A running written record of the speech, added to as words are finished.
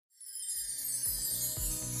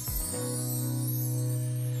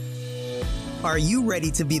Are you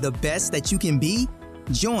ready to be the best that you can be?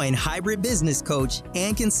 Join hybrid business coach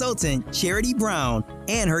and consultant Charity Brown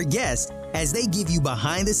and her guest as they give you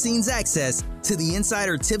behind-the-scenes access to the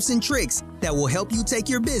insider tips and tricks that will help you take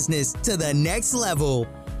your business to the next level.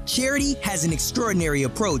 Charity has an extraordinary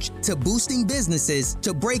approach to boosting businesses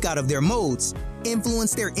to break out of their modes,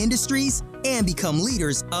 influence their industries, and become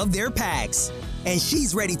leaders of their packs. And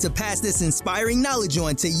she's ready to pass this inspiring knowledge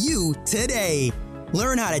on to you today.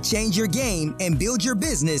 Learn how to change your game and build your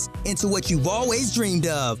business into what you've always dreamed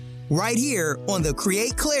of, right here on the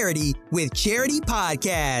Create Clarity with Charity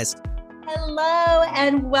podcast. Hello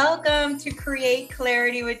and welcome to Create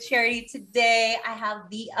Clarity with Charity. Today I have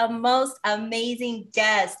the most amazing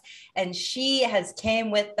guest, and she has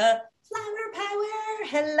came with the flower power.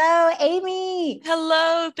 Hello, Amy.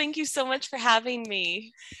 Hello. Thank you so much for having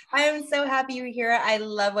me. I am so happy you're here. I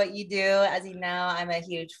love what you do. As you know, I'm a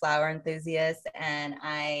huge flower enthusiast, and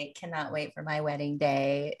I cannot wait for my wedding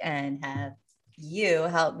day and have you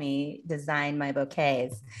help me design my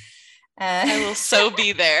bouquets. I will so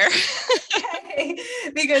be there.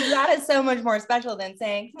 Because that is so much more special than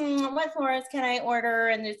saying, what flowers can I order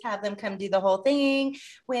and just have them come do the whole thing,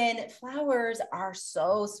 when flowers are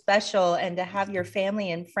so special. And to have your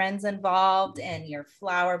family and friends involved and your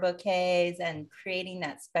flower bouquets and creating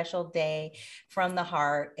that special day from the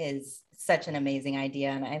heart is such an amazing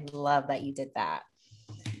idea. And I love that you did that.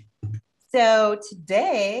 So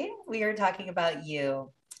today we are talking about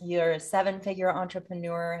you. You're a seven-figure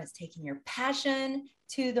entrepreneur, has taken your passion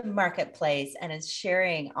to the marketplace and is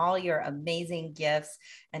sharing all your amazing gifts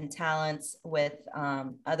and talents with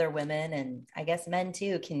other women, and I guess men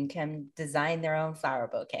too can design their own flower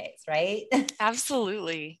bouquets, right?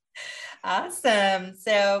 Absolutely. Awesome.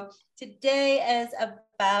 So today is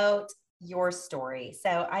about your story.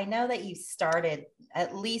 So I know that you started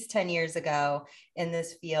at least 10 years ago in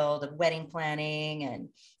this field of wedding planning and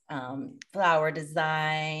flower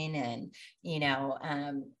design and,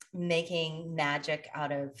 making magic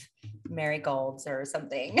out of marigolds or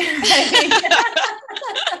something.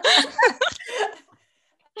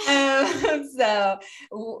 So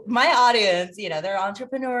my audience, they're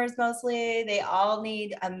entrepreneurs mostly. They all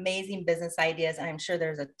need amazing business ideas. And I'm sure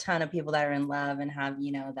there's a ton of people that are in love and have,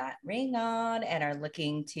 that ring on and are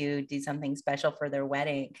looking to do something special for their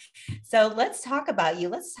wedding. So let's talk about you.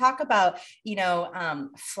 Let's talk about,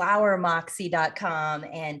 flowermoxie.com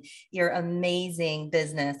and your amazing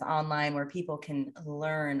business online where people can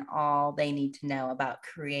learn all they need to know about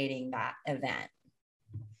creating that event.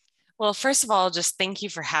 Well, first of all, just thank you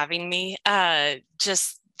for having me.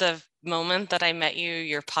 Just the moment that I met you,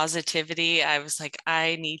 your positivity, I was like,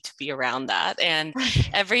 I need to be around that. And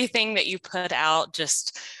everything that you put out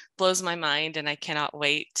just blows my mind. And I cannot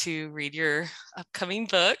wait to read your upcoming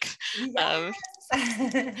book. Yes.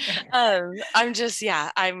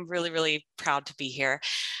 I'm really, really proud to be here.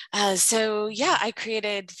 I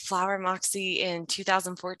created Flower Moxie in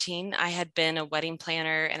 2014. I had been a wedding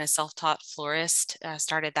planner and a self-taught florist,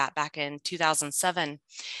 started that back in 2007.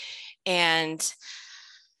 And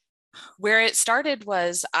where it started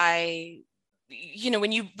was when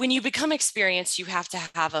you become experienced, you have to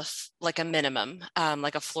have a minimum,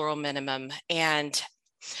 like a floral minimum. And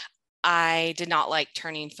I did not like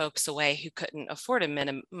turning folks away who couldn't afford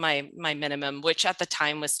my minimum, which at the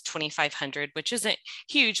time was $2,500, which isn't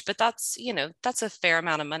huge, but that's a fair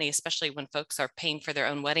amount of money, especially when folks are paying for their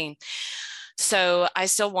own wedding. So I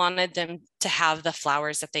still wanted them to have the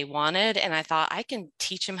flowers that they wanted. And I thought I can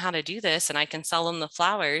teach them how to do this and I can sell them the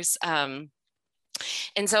flowers. And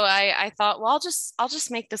so I thought, well, I'll just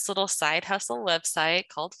make this little side hustle website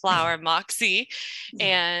called Flower Moxie.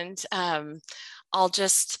 And I'll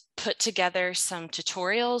just put together some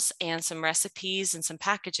tutorials and some recipes and some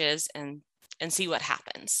packages and see what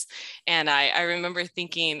happens. And I remember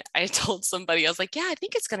thinking, I told somebody, I was like, yeah, I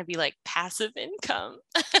think it's going to be like passive income.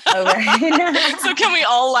 Oh, right. So can we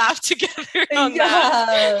all laugh together on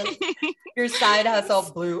that? Your side hustle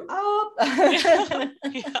blew up.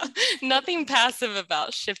 Yeah. Nothing passive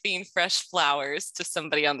about shipping fresh flowers to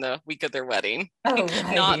somebody on the week of their wedding. Oh,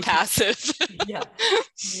 right. Not passive.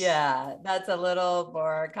 Yeah, that's a little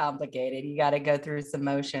more complicated. You got to go through some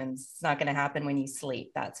motions. It's not going to happen when you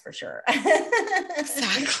sleep, that's for sure.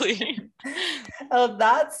 Exactly. Oh,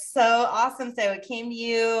 that's so awesome. So it came to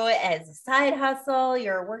you as a side hustle.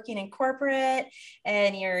 You're working in corporate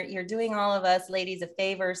and you're doing all of us ladies a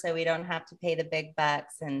favor so we don't have to pay the big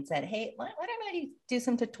bucks, and said, hey, why don't I do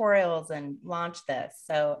some tutorials and launch this?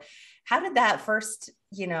 So how did that first,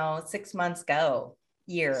 6 months go?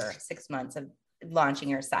 6 months of launching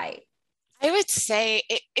your site? I would say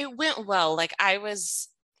it went well. Like I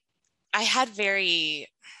had very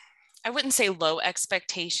I wouldn't say low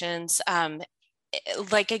expectations.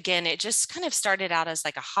 Like, again, it just kind of started out as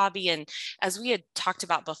like a hobby. And as we had talked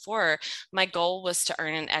about before, my goal was to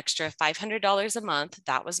earn an extra $500 a month.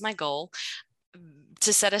 That was my goal,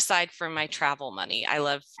 to set aside for my travel money. I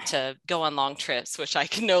love to go on long trips, which I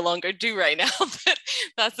can no longer do right now, but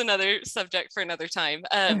that's another subject for another time.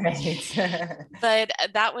 Right. But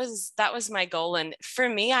that was my goal. And for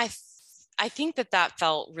me, I think that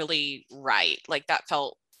felt really right. Like, that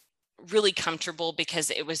felt really comfortable because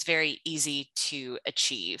it was very easy to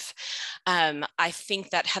achieve. I think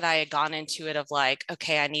that had I gone into it of like,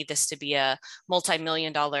 okay, I need this to be a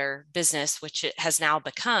multi-million-dollar business, which it has now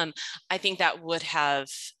become, I think that would have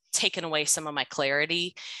taken away some of my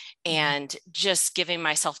clarity and just giving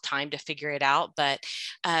myself time to figure it out. But,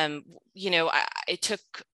 it took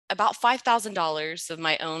about $5,000 of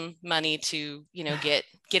my own money to,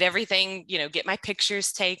 get everything, get my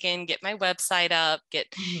pictures taken, get my website up, get,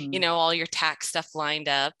 all your tax stuff lined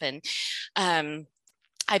up. And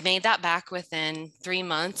I made that back within 3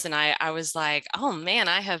 months. And I was like, oh man,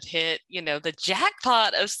 I have hit, the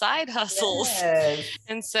jackpot of side hustles. Yes.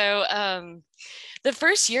 And so the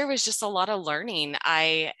first year was just a lot of learning.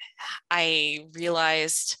 I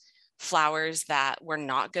realized flowers that were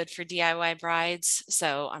not good for DIY brides.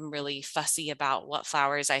 So I'm really fussy about what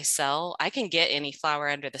flowers I sell. I can get any flower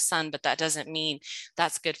under the sun, but that doesn't mean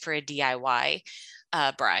that's good for a DIY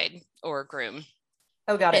bride or groom.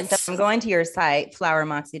 Oh, got it. So I'm going to your site,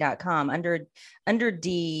 flowermoxie.com, under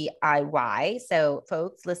DIY. So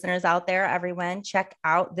folks, listeners out there, everyone, check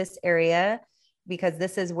out this area, because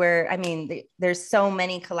this is where, there's so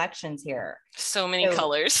many collections here. So many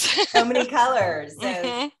colors. So many colors.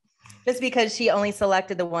 So just because she only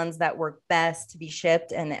selected the ones that were best to be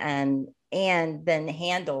shipped and then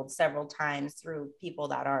handled several times through people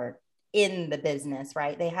that are in the business,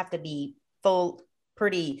 right? They have to be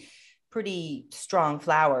pretty strong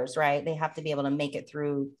flowers, right? They have to be able to make it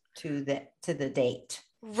through to the date.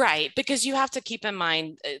 Right. Because you have to keep in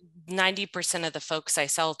mind, 90% of the folks I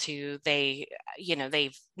sell to, they've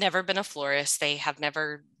never been a florist. They have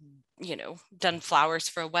never, done flowers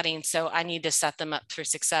for a wedding. So I need to set them up for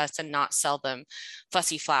success and not sell them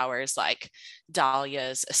fussy flowers like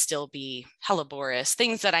dahlias, astilbe, helleborus,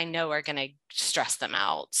 things that I know are going to stress them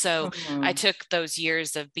out. So I took those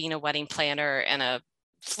years of being a wedding planner and a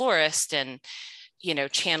florist and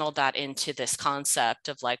channeled that into this concept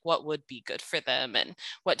of like, what would be good for them and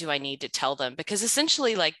what do I need to tell them? Because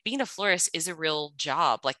essentially, like, being a florist is a real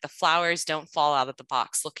job. Like, the flowers don't fall out of the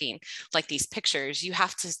box looking like these pictures. You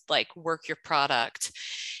have to like work your product.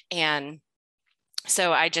 And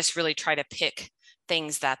so I just really try to pick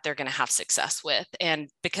things that they're going to have success with. And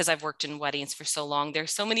because I've worked in weddings for so long,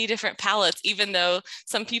 there's so many different palettes, even though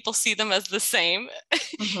some people see them as the same.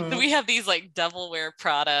 We have these like Devil Wear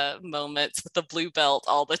Prada moments with the blue belt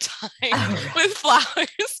all the time with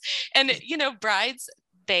flowers. And, brides,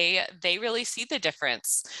 they really see the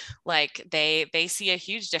difference. Like, they see a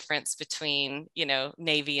huge difference between,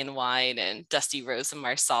 navy and white and Dusty Rose and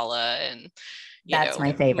Marsala. And that's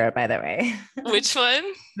my favorite, by the way. Which one?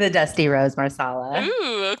 The Dusty Rose Marsala.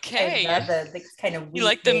 Ooh, okay. I love the kind of you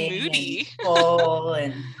like the moody and full,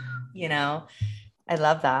 and I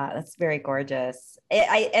love that. That's very gorgeous.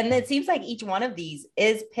 And it seems like each one of these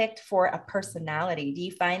is picked for a personality. Do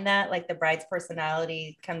you find that like the bride's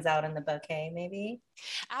personality comes out in the bouquet maybe?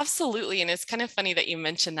 Absolutely. And it's kind of funny that you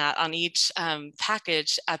mentioned that. On each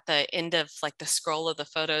package at the end of like the scroll of the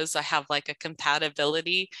photos, I have like a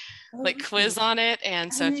compatibility quiz on it.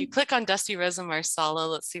 And so if you click on Dusty Rose and Marsala,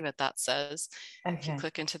 let's see what that says. Okay. If you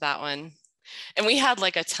click into that one. And we had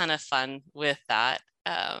like a ton of fun with that.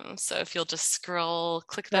 So if you'll just scroll,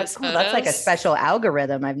 click those photos. That's like a special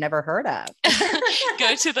algorithm I've never heard of.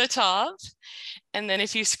 Go to the top. And then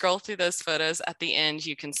if you scroll through those photos at the end,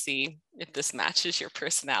 you can see if this matches your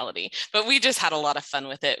personality. But we just had a lot of fun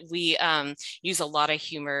with it. We use a lot of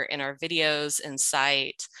humor in our videos and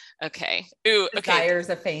site. Okay. Ooh, okay. Desires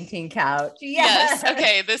a fainting couch. Yes.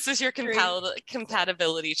 Okay. This is your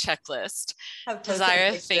compatibility checklist. Desire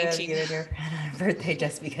a fainting. You and your birthday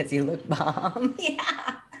just because you look bomb.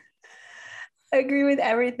 Yeah. I agree with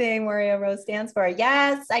everything Maria Rose stands for.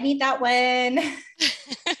 Yes, I need that one.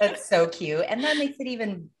 That's so cute. And that makes it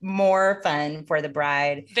even more fun for the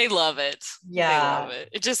bride. They love it. Yeah. They love it.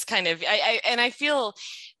 It just kind of, I feel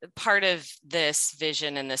part of this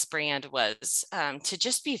vision and this brand was to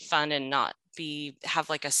just be fun and not have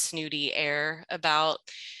like a snooty air about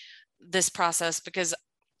this process, because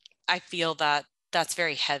I feel that that's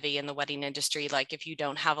very heavy in the wedding industry. Like, if you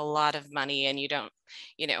don't have a lot of money and you don't,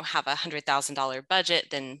 have $100,000 budget,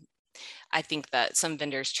 then I think that some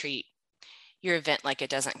vendors treat, your event like it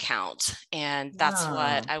doesn't count. And that's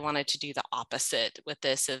what I wanted to do, the opposite with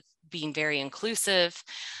this, of being very inclusive,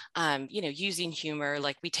 using humor.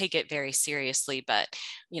 Like, we take it very seriously, but,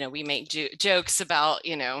 we make jokes about,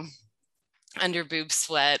 under boob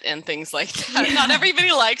sweat and things like that. Yeah. Not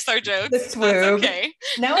everybody likes our jokes. The swoob. Okay.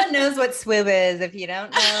 No one knows what swoob is. If you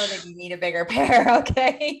don't know, then you need a bigger pair.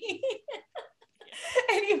 Okay.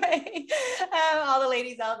 Anyway, all the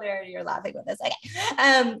ladies out there, you're laughing with us. Okay.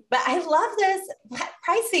 But I love this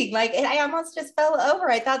pricing. Like, I almost just fell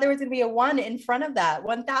over. I thought there was going to be a 1 in front of that.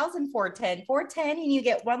 1,410, 410, and you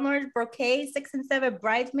get 1 large bouquet, 6 and 7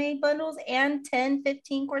 bridesmaid bundles, and 10,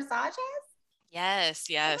 15 corsages. Yes.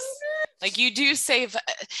 Like, you do save.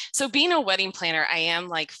 So being a wedding planner, I am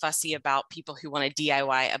like fussy about people who want to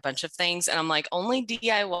DIY a bunch of things. And I'm like, only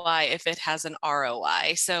DIY if it has an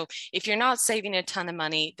ROI. So if you're not saving a ton of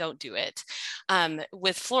money, don't do it.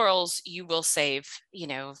 With florals, you will save,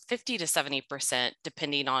 50 to 70%,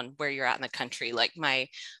 depending on where you're at in the country. Like my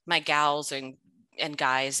gals and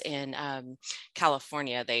guys in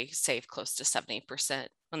California, they save close to 70%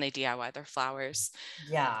 when they DIY their flowers.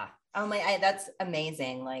 Yeah. Oh my, that's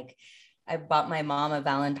amazing. Like, I bought my mom a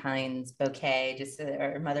Valentine's bouquet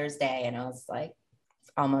or Mother's Day, and I was like,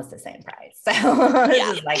 it's almost the same price. So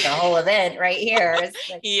this is like a whole event right here.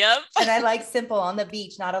 Like, yep. And I like simple on the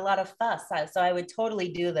beach, not a lot of fuss. So I would totally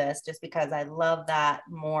do this just because I love that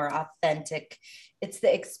more authentic. It's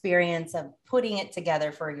the experience of putting it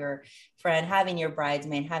together for your friend, having your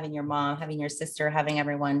bridesmaid, having your mom, having your sister, having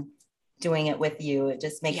everyone doing it with you. It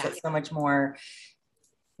just makes it so much more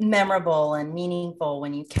memorable and meaningful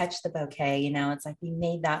when you catch the bouquet. It's like, we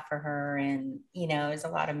made that for her, and there's a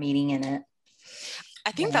lot of meaning in it. I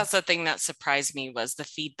think that's the thing that surprised me, was the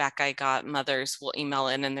feedback I got. Mothers will email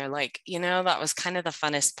in and they're like, that was kind of the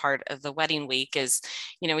funnest part of the wedding week is,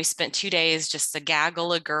 we spent 2 days, just a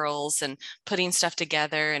gaggle of girls and putting stuff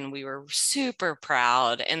together, and we were super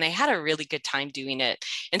proud, and they had a really good time doing it.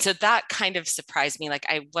 And so that kind of surprised me. Like,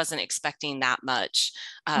 I wasn't expecting that much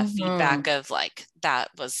feedback of like, that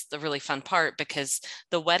was the really fun part, because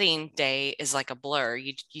the wedding day is like a blur.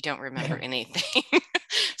 You don't remember anything.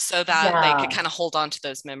 So that they could kind of hold on to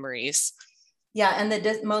those memories. Yeah. And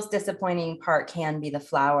the most disappointing part can be the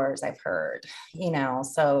flowers, I've heard,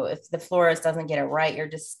 so if the florist doesn't get it right, you're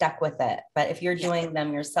just stuck with it. But if you're doing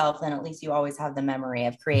them yourself, then at least you always have the memory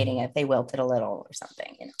of creating it if they wilted a little or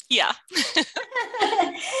something. Yeah.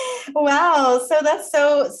 Wow. So that's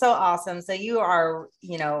so awesome. So you are,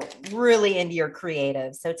 really into your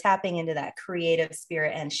creative. So tapping into that creative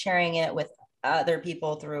spirit and sharing it with other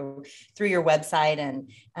people through your website,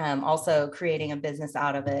 and also creating a business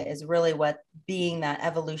out of it, is really what being that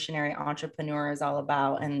evolutionary entrepreneur is all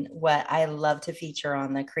about, and what I love to feature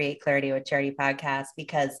on the Create Clarity with Charity podcast,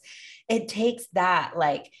 because it takes that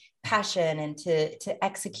like passion and to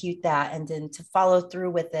execute that, and then to follow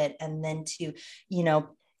through with it, and then to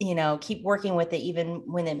keep working with it, even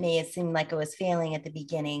when it may have seemed like it was failing at the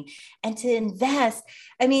beginning, and to invest.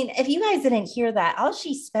 I mean, if you guys didn't hear that, all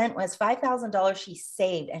she spent was $5,000 she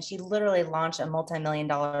saved, and she literally launched a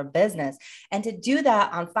multi-million-dollar business. And to do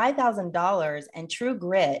that on $5,000 and true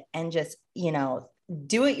grit, and just,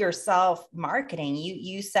 do it yourself marketing.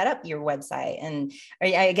 You set up your website, and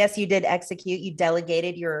I guess you did execute, you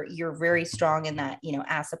delegated, you're very strong in that,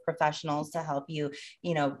 ask the professionals to help you,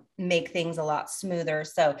 make things a lot smoother.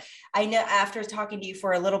 So I know, after talking to you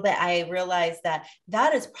for a little bit, I realized that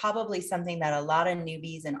is probably something that a lot of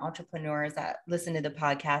newbies and entrepreneurs that listen to the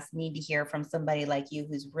podcast need to hear from somebody like you,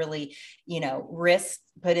 who's really,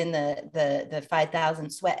 put in the 5,000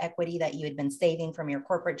 sweat equity that you had been saving from your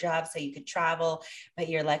corporate job so you could travel, but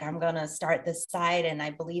you're like, I'm going to start this site, and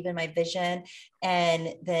I believe in my vision,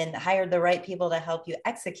 and then hired the right people to help you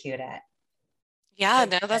execute it. Yeah,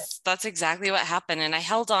 no, that's exactly what happened. And I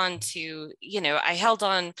held on to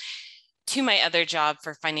my other job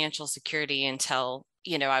for financial security until,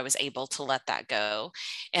 I was able to let that go.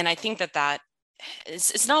 And I think that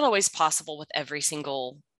it's not always possible with every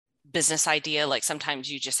single business idea. Like,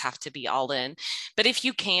 sometimes you just have to be all in, but if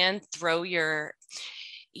you can throw your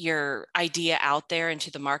idea out there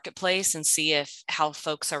into the marketplace and see how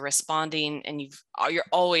folks are responding, and you're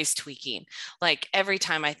always tweaking. Like, every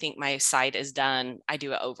time I think my site is done, I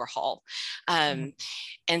do an overhaul. And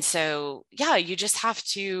so, you just have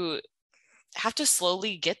to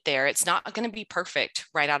slowly get there. It's not going to be perfect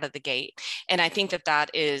right out of the gate. And I think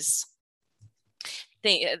that is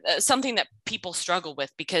something that people struggle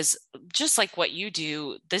with, because just like what you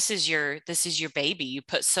do, this is your baby. You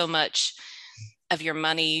put so much of your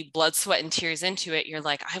money, blood, sweat, and tears into it, you're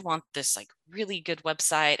like, I want this like really good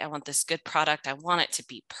website. I want this good product. I want it to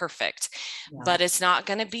be perfect, but it's not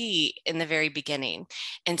going to be in the very beginning.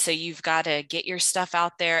 And so you've got to get your stuff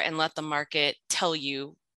out there and let the market tell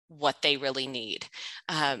you what they really need.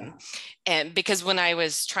 And because when I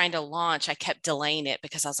was trying to launch, I kept delaying it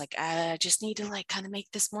because I was like, I just need to like kind of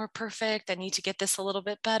make this more perfect. I need to get this a little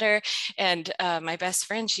bit better. And my best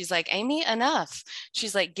friend, she's like, Amy, enough.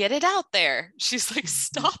 She's like, get it out there. She's like,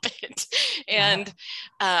 stop it. And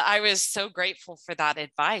I was so grateful for that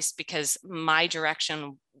advice, because my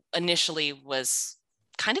direction initially was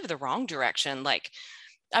kind of the wrong direction. Like,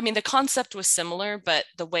 I mean, the concept was similar, but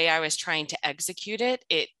the way I was trying to execute it,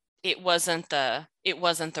 it wasn't the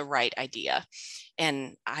right idea.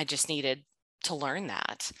 And I just needed to learn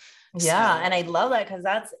that. Yeah. So. And I love that, because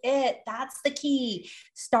that's it. That's the key.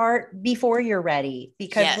 Start before you're ready,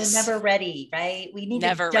 because we're never ready, right? We need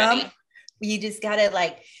to jump. Ready. You just got to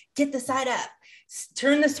like get the site up,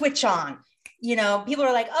 turn the switch on. You know, people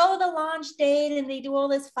are like, oh, the launch date, and they do all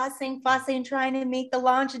this fussing, trying to make the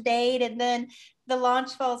launch date. And then the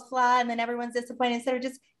launch falls flat, and then everyone's disappointed. Instead of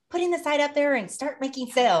just putting the site up there and start making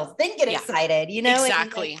sales, then get excited, you know?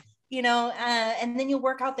 Exactly. And, you know, and then you'll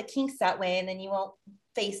work out the kinks that way, and then you won't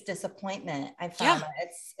face disappointment. I found that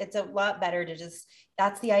it's a lot better to just,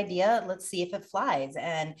 that's the idea. Let's see if it flies.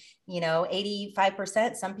 And, you know,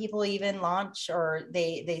 85%, some people even launch, or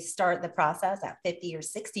they start the process at 50 or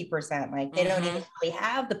 60%. Like they don't even really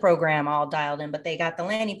have the program all dialed in, but they got the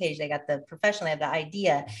landing page, they got the professional, they have the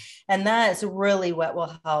idea. And that is really what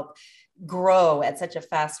will help grow at such a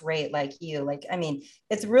fast rate. Like you, like, I mean,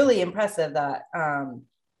 it's really impressive that,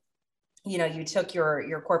 you know, you took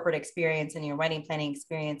your corporate experience and your wedding planning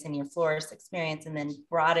experience and your florist experience, and then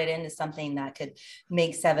brought it into something that could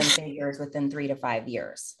make 7 figures within 3 to 5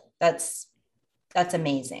 years. That's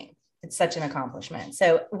amazing. It's such an accomplishment.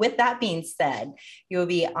 So with that being said, it would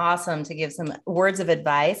be awesome to give some words of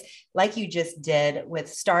advice like you just did with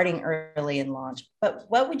starting early in launch. But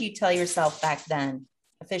what would you tell yourself back then,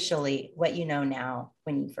 officially, what you know now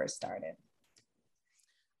when you first started?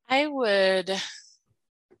 I would,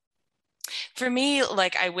 for me,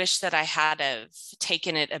 like, I wish that I had have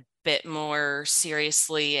taken it a bit more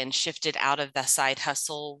seriously and shifted out of the side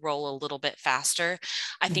hustle role a little bit faster.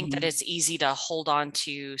 I think that it's easy to hold on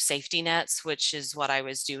to safety nets, which is what I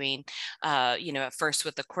was doing, you know, at first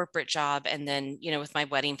with the corporate job. And then, you know, with my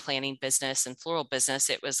wedding planning business and floral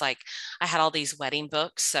business, it was like, I had all these wedding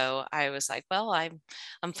books. So I was like, well,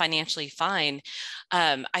 I'm financially fine.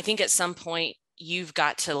 I think at some point, you've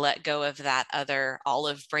got to let go of that other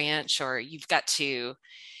olive branch, or you've got to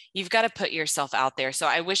put yourself out there. So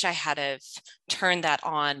I wish I had have turned that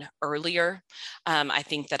on earlier. I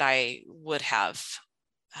think that I would have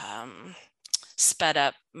sped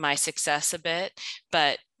up my success a bit,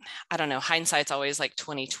 but I don't know, hindsight's always like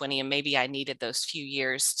 2020, and maybe I needed those few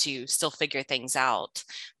years to still figure things out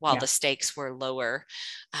while the stakes were lower.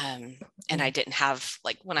 And I didn't have,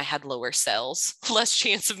 like, when I had lower sales, less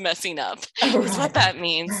chance of messing up is what that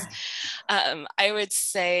means. I would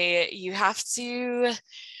say you have to,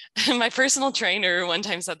 my personal trainer one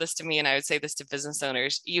time said this to me, and I would say this to business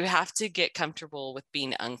owners: you have to get comfortable with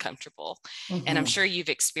being uncomfortable. And I'm sure you've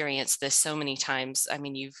experienced this so many times. I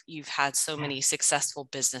mean, you've had so many successful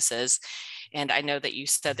businesses, and I know that you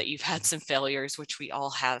said that you've had some failures, which we all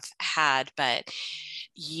have had, but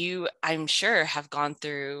you, I'm sure, have gone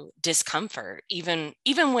through discomfort, even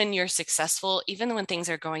when you're successful, even when things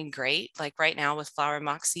are going great. Like right now with Flower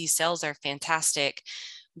Moxie, sales are fantastic,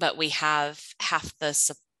 but we have half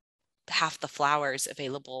the flowers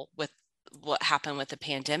available with what happened with the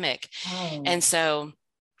pandemic. And so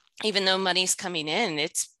even though money's coming in,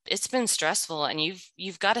 it's been stressful, and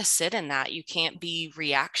you've got to sit in that. You can't be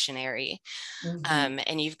reactionary,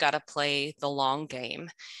 and you've got to play the long game.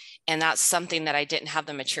 And that's something that I didn't have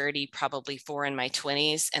the maturity probably for in my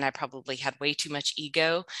 20s. And I probably had way too much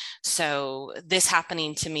ego. So this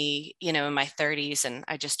happening to me, you know, in my 30s, and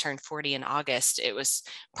I just turned 40 in August, it was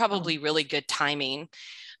probably really good timing.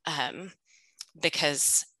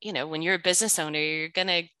 Because, you know, when you're a business owner, you're going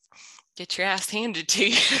to get your ass handed to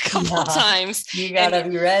you a couple of times. You gotta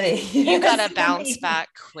be ready. You gotta bounce back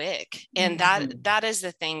quick. And that is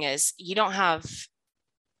the thing, is you don't have,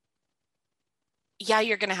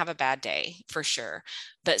 you're going to have a bad day for sure,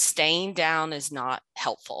 but staying down is not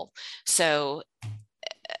helpful. So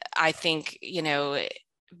I think, you know,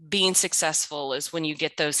 being successful is when you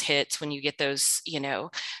get those hits, when you get those, you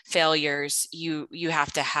know, failures, you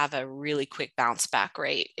have to have a really quick bounce back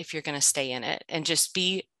rate if you're going to stay in it, and just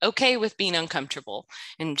be okay with being uncomfortable,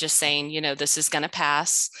 and just saying, you know, this is going to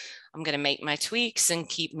pass. I'm going to make my tweaks and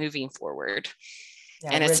keep moving forward.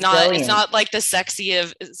 Yeah, and it's not like the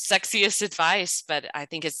sexiest advice, but I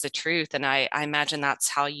think it's the truth. And I imagine that's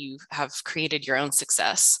how you have created your own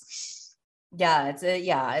success. Yeah,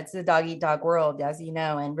 it's a dog eat dog world, as you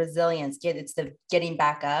know, and resilience. It's the getting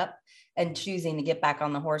back up and choosing to get back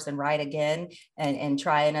on the horse and ride again and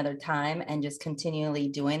try another time and just continually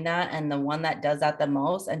doing that. And the one that does that the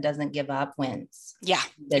most and doesn't give up wins. Yeah,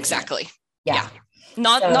 exactly. Yeah.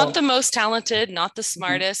 Not the most talented, not the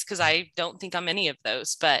smartest, because I don't think I'm any of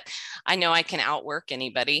those, but I know I can outwork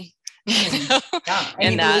anybody. Mm-hmm. Yeah.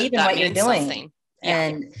 And you believe in what you're doing. Something.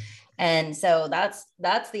 Yeah. And so that's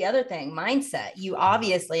the other thing, mindset. You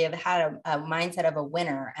obviously have had a mindset of a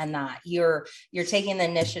winner, and that you're taking the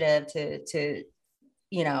initiative to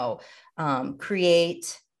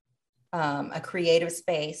create a creative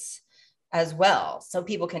space as well, so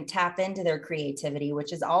people can tap into their creativity,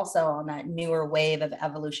 which is also on that newer wave of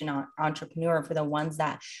evolution entrepreneur, for the ones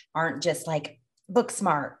that aren't just like book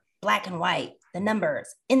smart, black and white, the numbers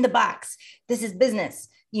in the box. This is business.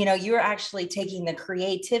 You're actually taking the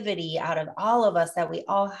creativity out of all of us that we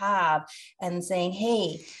all have and saying,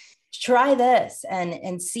 hey, try this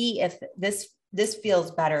and see if this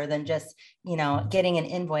feels better than just, getting an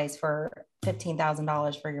invoice for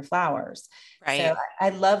 $15,000 for your flowers. Right. So I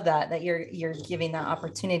love that you're giving that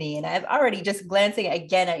opportunity. And I've already, just glancing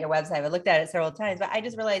again at your website, I looked at it several times, but I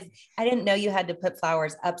just realized I didn't know you had to put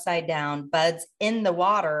flowers upside down, buds in the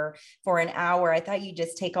water for an hour. I thought you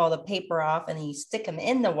just take all the paper off and then you stick them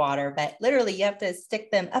in the water, but literally you have to stick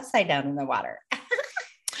them upside down in the water.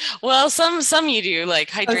 Well, some you do, like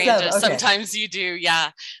hydrangeas. Okay. Sometimes you do.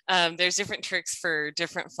 Yeah. There's different tricks for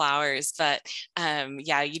different flowers, but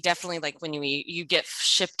yeah, you definitely, like when you get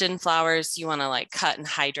shipped in flowers, you want to like cut and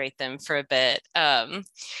hydrate them for a bit.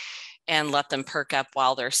 And let them perk up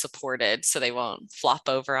while they're supported so they won't flop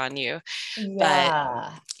over on you.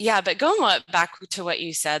 But going back to what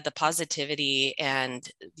you said, the positivity and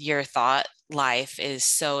your thought life is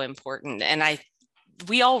so important. And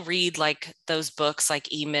we all read like those books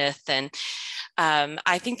like E-Myth. And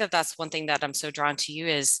I think that's one thing that I'm so drawn to you,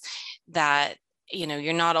 is that,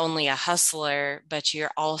 you're not only a hustler, but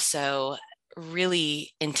you're also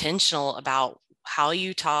really intentional about how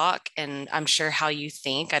you talk, and I'm sure how you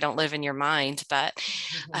think. I don't live in your mind, but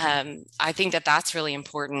I think that's really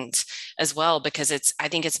important as well, because I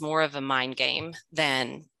think it's more of a mind game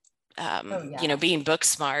than, being book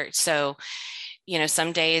smart. So,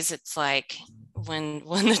 some days it's like, when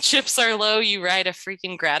the chips are low, you write a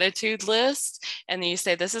freaking gratitude list and then you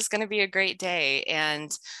say, this is going to be a great day.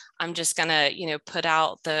 And I'm just going to, put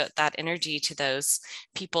out that energy to those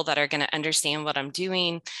people that are going to understand what I'm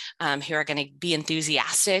doing, who are going to be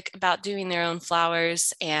enthusiastic about doing their own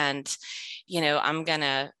flowers. And, I'm going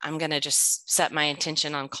to just set my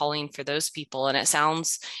intention on calling for those people. And it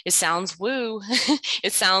sounds woo.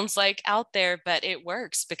 It sounds like out there, but it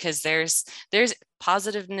works, because there's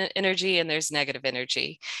positive energy and there's negative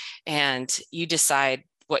energy, and you decide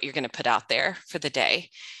what you're going to put out there for the day.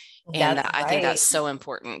 And I think that's so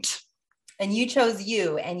important. And you chose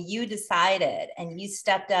you, and you decided, and you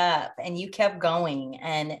stepped up, and you kept going,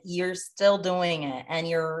 and you're still doing it. And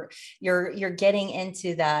you're getting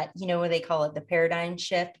into that, what they call it, the paradigm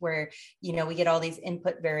shift, where, we get all these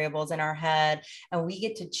input variables in our head, and we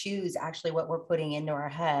get to choose actually what we're putting into our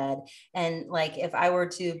head. And like, if I were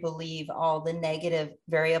to believe all the negative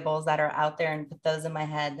variables that are out there and put those in my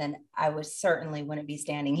head, then I wouldn't be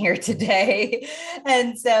standing here today.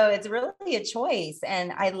 And so it's really a choice.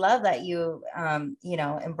 And I love that you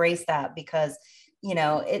embrace that, because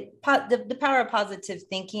the power of positive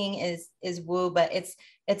thinking is woo, but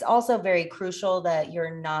it's also very crucial that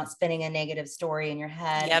you're not spinning a negative story in your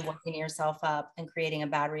head and working yourself up and creating a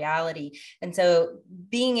bad reality. And so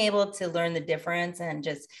being able to learn the difference and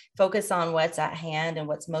just focus on what's at hand and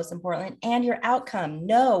what's most important, and your outcome,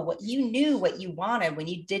 know what you knew, what you wanted when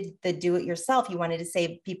you did the do it yourself. You wanted to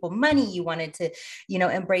save people money. You wanted to,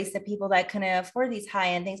 embrace the people that couldn't afford these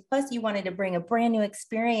high end things. Plus you wanted to bring a brand new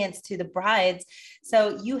experience to the brides.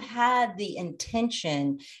 So you had the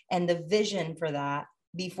intention and the vision for that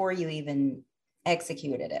before you even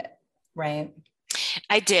executed it, right?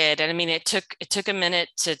 I did. And I mean, it took a minute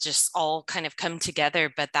to just all kind of come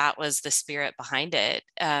together, but that was the spirit behind it.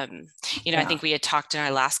 I think we had talked in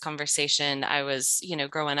our last conversation. I was,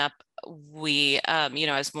 growing up, I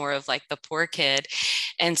was more of like the poor kid.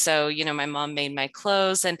 And so, my mom made my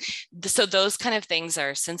clothes. And so those kind of things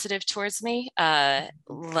are sensitive towards me.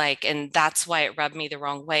 And that's why it rubbed me the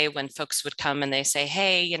wrong way when folks would come and they say,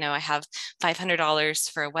 hey, I have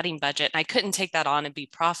 $500 for a wedding budget. And I couldn't take that on and be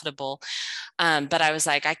profitable. But I was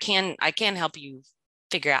like, I can help you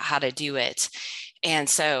figure out how to do it. And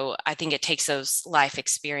so I think it takes those life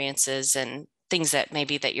experiences and things that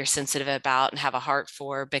maybe that you're sensitive about and have a heart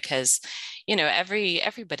for, because,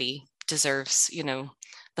 everybody deserves,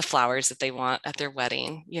 the flowers that they want at their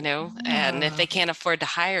wedding, and if they can't afford to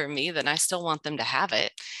hire me, then I still want them to have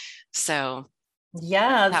it. So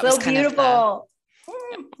yeah, that so was kind beautiful. of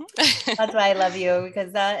That's why I love you,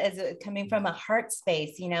 because that is coming from a heart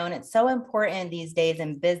space, and it's so important these days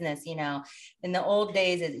in business. In the old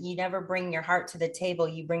days, you never bring your heart to the table.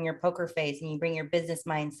 You bring your poker face and you bring your business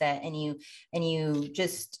mindset, and you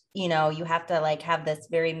just, you have to like have this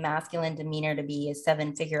very masculine demeanor to be a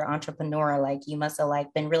 7-figure entrepreneur. Like you must have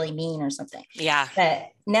like been really mean or something. Yeah. But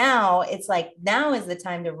now it's like, now is the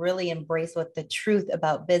time to really embrace what the truth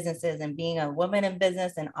about businesses and being a woman in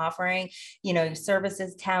business and offering,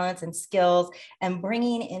 services, talents, and skills, and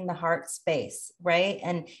bringing in the heart space, right?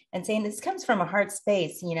 And saying this comes from a heart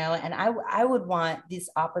space, and I would want this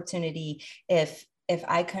opportunity if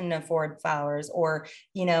I couldn't afford flowers, or,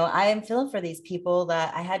 I am feeling for these people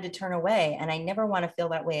that I had to turn away, and I never want to feel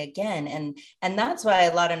that way again. And that's why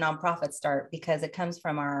a lot of nonprofits start, because it comes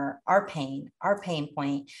from our pain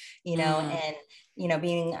point, and,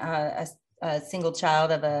 being a single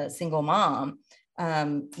child of a single mom,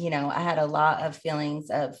 I had a lot of feelings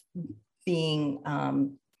of being,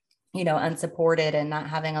 unsupported and not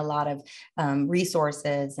having a lot of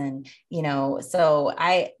resources. And, so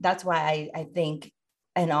that's why I think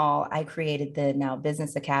I created the Now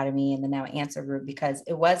Business Academy and the Now Answer Group, because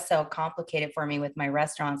it was so complicated for me with my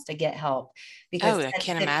restaurants to get help, because I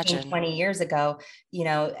can't 15, imagine. 20 years ago,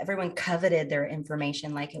 everyone coveted their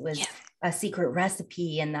information like it was a secret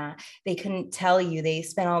recipe, and that they couldn't tell you. They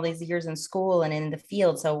spent all these years in school and in the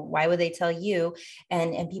field, so why would they tell you?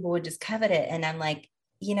 And people would just covet it. And I'm like,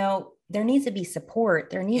 there needs to be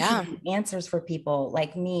support. There needs to be answers for people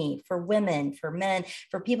like me, for women, for men,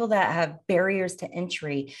 for people that have barriers to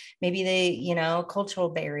entry. Maybe they, cultural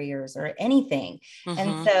barriers or anything. Mm-hmm.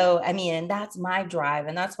 And so, and that's my drive.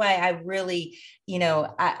 And that's why I really,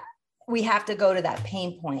 we have to go to that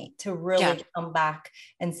pain point to really come back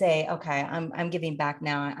and say, okay, I'm giving back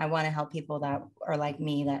now. I want to help people that are like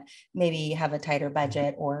me, that maybe have a tighter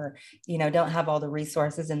budget, or, don't have all the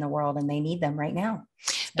resources in the world and they need them right now.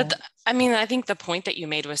 But I think the point that you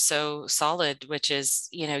made was so solid, which is,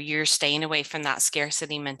 you're staying away from that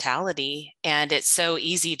scarcity mentality. And it's so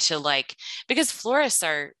easy to because florists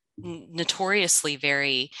are notoriously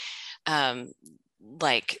very,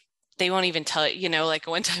 they won't even tell it, like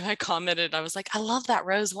one time I commented, I was like, I love that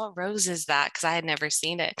rose. What rose is that? Because I had never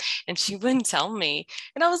seen it. And she wouldn't tell me.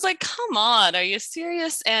 And I was like, come on, are you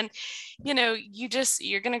serious? And,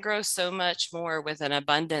 you're going to grow so much more with an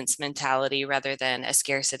abundance mentality rather than a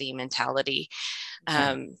scarcity mentality.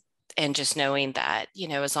 And just knowing that,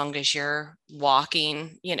 as long as you're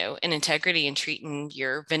walking, in integrity and treating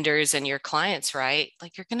your vendors and your clients right,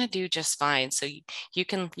 you're going to do just fine. So you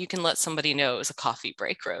can let somebody know it was a coffee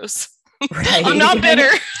break, Rose. Right. I'm not bitter.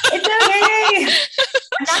 It's okay.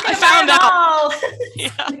 I'm not I found out.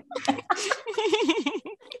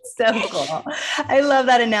 So cool. I love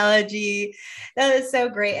that analogy. That is so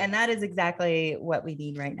great. And that is exactly what we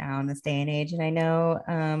need right now in this day and age. And I know,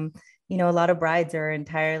 a lot of brides are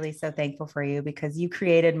entirely so thankful for you, because you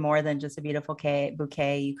created more than just a beautiful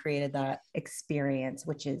bouquet. You created that experience,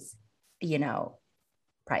 which is,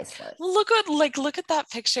 priceless. Well, look at that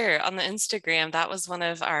picture on the Instagram. That was one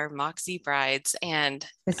of our Moxie brides, and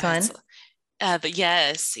this one.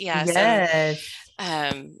 Yes.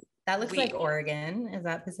 That looks like Oregon. Is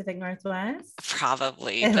that Pacific Northwest?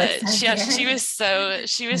 Probably, but she was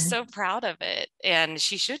so proud of it, and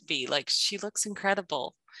she should be. She looks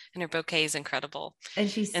incredible, and her bouquet is incredible, and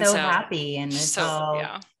she's so happy, and it's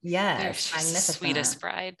she's the sweetest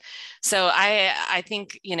bride. So I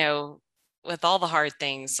think with all the hard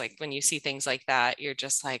things, when you see things like that, you're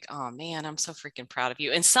just like, oh man, I'm so freaking proud of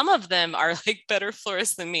you. And some of them are better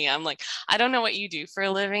florists than me. I'm like, I don't know what you do for a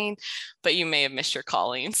living, but you may have missed your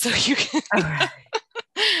calling. So you can.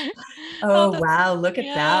 Oh, wow. Look at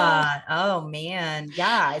that. Oh man.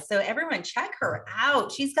 Yeah. So everyone check her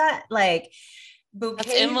out. She's got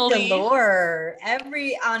bouquets galore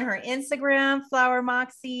on her Instagram, Flower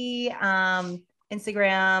Moxie,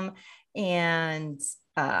 Instagram, and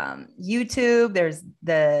YouTube. There's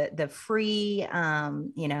the free,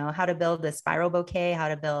 how to build a spiral bouquet, how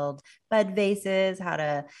to build bud vases, how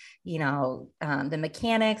to, the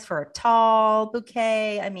mechanics for a tall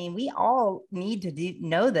bouquet. I mean, we all need to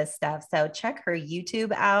know this stuff. So check her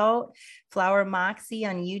YouTube out, Flower Moxie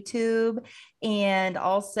on YouTube, and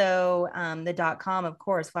also the .com, of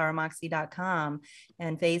course, flowermoxie.com,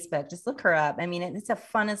 and Facebook. Just look her up. I mean, it's a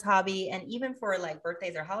funnest hobby. And even for like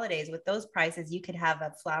birthdays or holidays, with those prices, you could have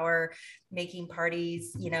a flower making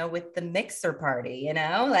parties, with the mixer party,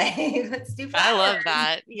 like let's do flowers. I love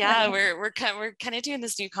that. Yeah, we're kind of doing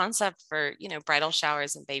this new concept for, bridal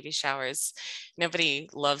showers and baby showers. Nobody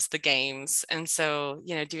loves the games. And so,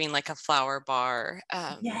 doing like a flower bar,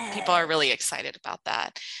 Yes. People are really excited about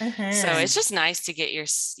that. So it's just nice to get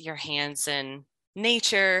your hands in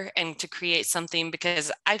nature and to create something,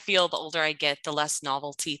 because I feel the older I get, the less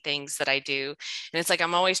novelty things that I do. And it's like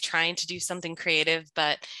I'm always trying to do something creative,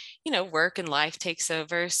 but work and life takes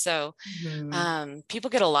over. So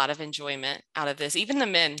people get a lot of enjoyment out of this. Even the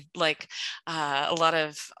men, like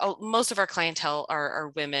most of our clientele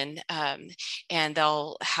are women, and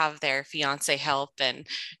they'll have their fiance help, and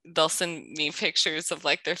they'll send me pictures of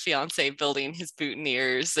like their fiance building his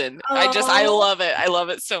boutonnieres. And I love it. I love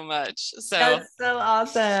it so much. So that's so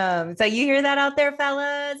awesome. So you hear that out there,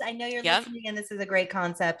 fellas? I know you're Yep. listening, and this is a great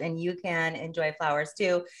concept, and you can enjoy flowers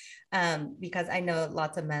too. Because I know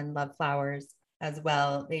lots of men love flowers as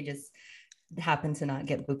well. They just happen to not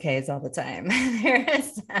get bouquets all the time.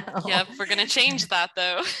 So, yep, we're gonna change that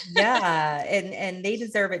though. yeah, and they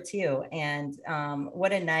deserve it too. And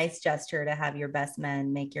what a nice gesture to have your best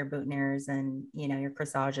men make your boutonnieres and your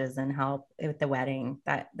corsages and help with the wedding.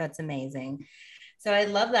 That's amazing. So I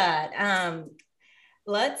love that.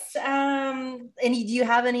 Do you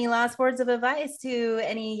have any last words of advice to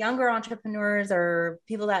any younger entrepreneurs or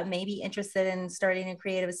people that may be interested in starting a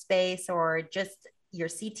creative space, or just your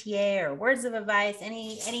CTA or words of advice,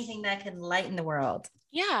 anything that can lighten the world?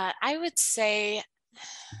 Yeah, I would say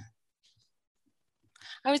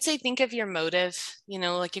think of your motive.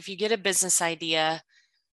 Like if you get a business idea,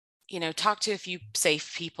 talk to a few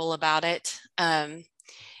safe people about it, and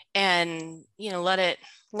let it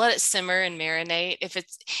simmer and marinate. If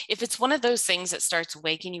it's one of those things that starts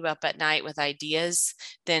waking you up at night with ideas,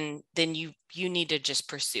 then you need to just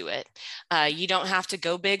pursue it. You don't have to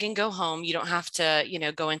go big and go home. You don't have to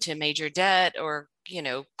go into major debt or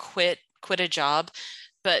quit a job,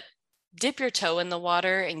 but dip your toe in the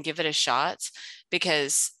water and give it a shot,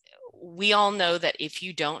 because we all know that if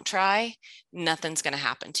you don't try, nothing's going to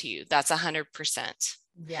happen to you. That's 100%.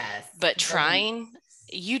 Yes. But trying,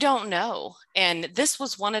 you don't know. And this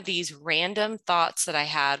was one of these random thoughts that I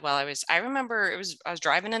had while I remember I was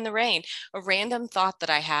driving in the rain, a random thought that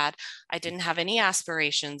I had. I didn't have any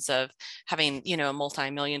aspirations of having, a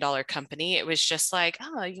multi-million-dollar company. It was just like,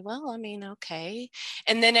 oh, well, I mean, okay.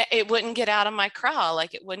 And then it wouldn't get out of my craw,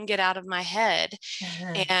 like it wouldn't get out of my head.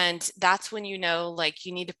 And that's when, like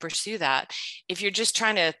you need to pursue that. If you're just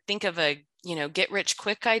trying to think of a, get rich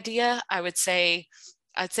quick idea, I'd say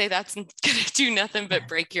that's going to do nothing but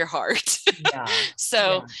break your heart. Yeah.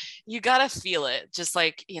 So you got to feel it, just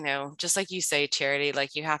like you say, Charity,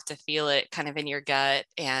 like you have to feel it kind of in your gut,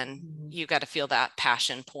 and you got to feel that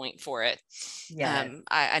passion point for it. Yeah.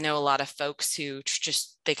 I know a lot of folks who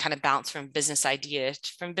they kind of bounce from business idea,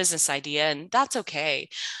 and that's okay.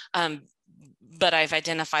 But I've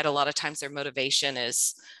identified a lot of times their motivation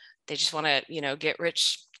is they just want to, get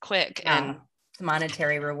rich quick. And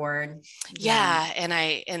monetary reward. Yeah.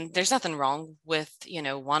 And there's nothing wrong with,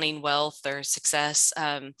 wanting wealth or success.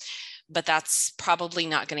 But that's probably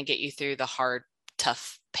not going to get you through the hard,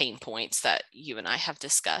 tough pain points that you and I have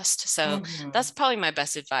discussed. So that's probably my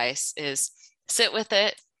best advice is sit with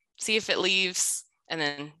it, see if it leaves, and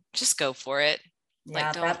then just go for it.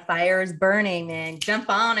 Yeah, that fire is burning, man. Jump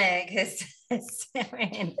on it.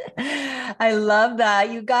 I love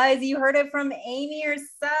that. You guys, you heard it from Amy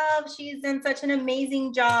herself. She's done such an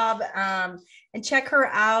amazing job. And check her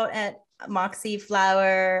out at Moxie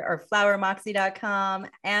Flower or flowermoxie.com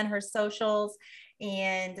and her socials.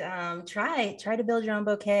 And try to build your own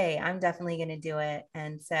bouquet. I'm definitely going to do it.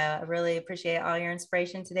 And so I really appreciate all your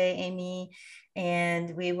inspiration today, Amy.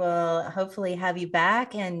 And we will hopefully have you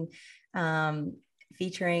back and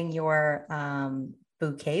featuring your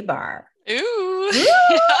bouquet bar. Ooh.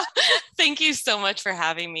 Thank you so much for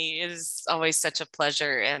having me. It is always such a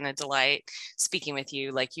pleasure and a delight speaking with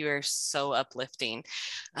you. Like, you are so uplifting.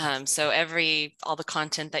 So all the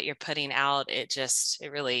content that you're putting out,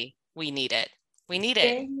 we need it. We need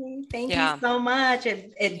it. Thank you so much.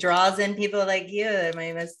 It draws in people like you. I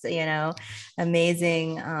mean, it's,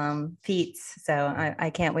 amazing feats. So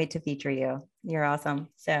I can't wait to feature you. You're awesome.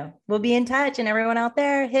 So we'll be in touch, and everyone out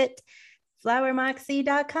there, hit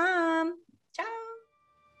flowermoxie.com. Ciao.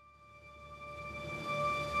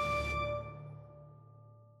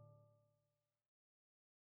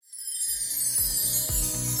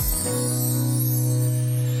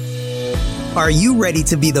 Are you ready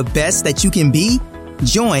to be the best that you can be?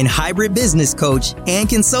 Join hybrid business coach and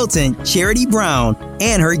consultant Charity Brown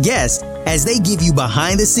and her guest as they give you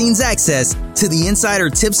behind-the-scenes access to the insider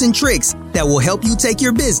tips and tricks that will help you take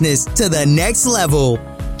your business to the next level.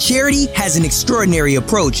 Charity has an extraordinary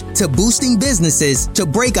approach to boosting businesses to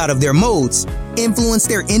break out of their modes, influence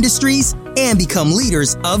their industries, and become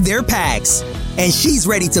leaders of their packs. And she's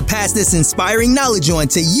ready to pass this inspiring knowledge on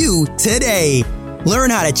to you today.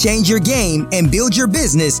 Learn how to change your game and build your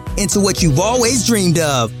business into what you've always dreamed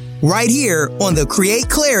of, right here on the Create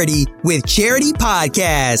Clarity with Charity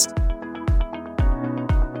podcast.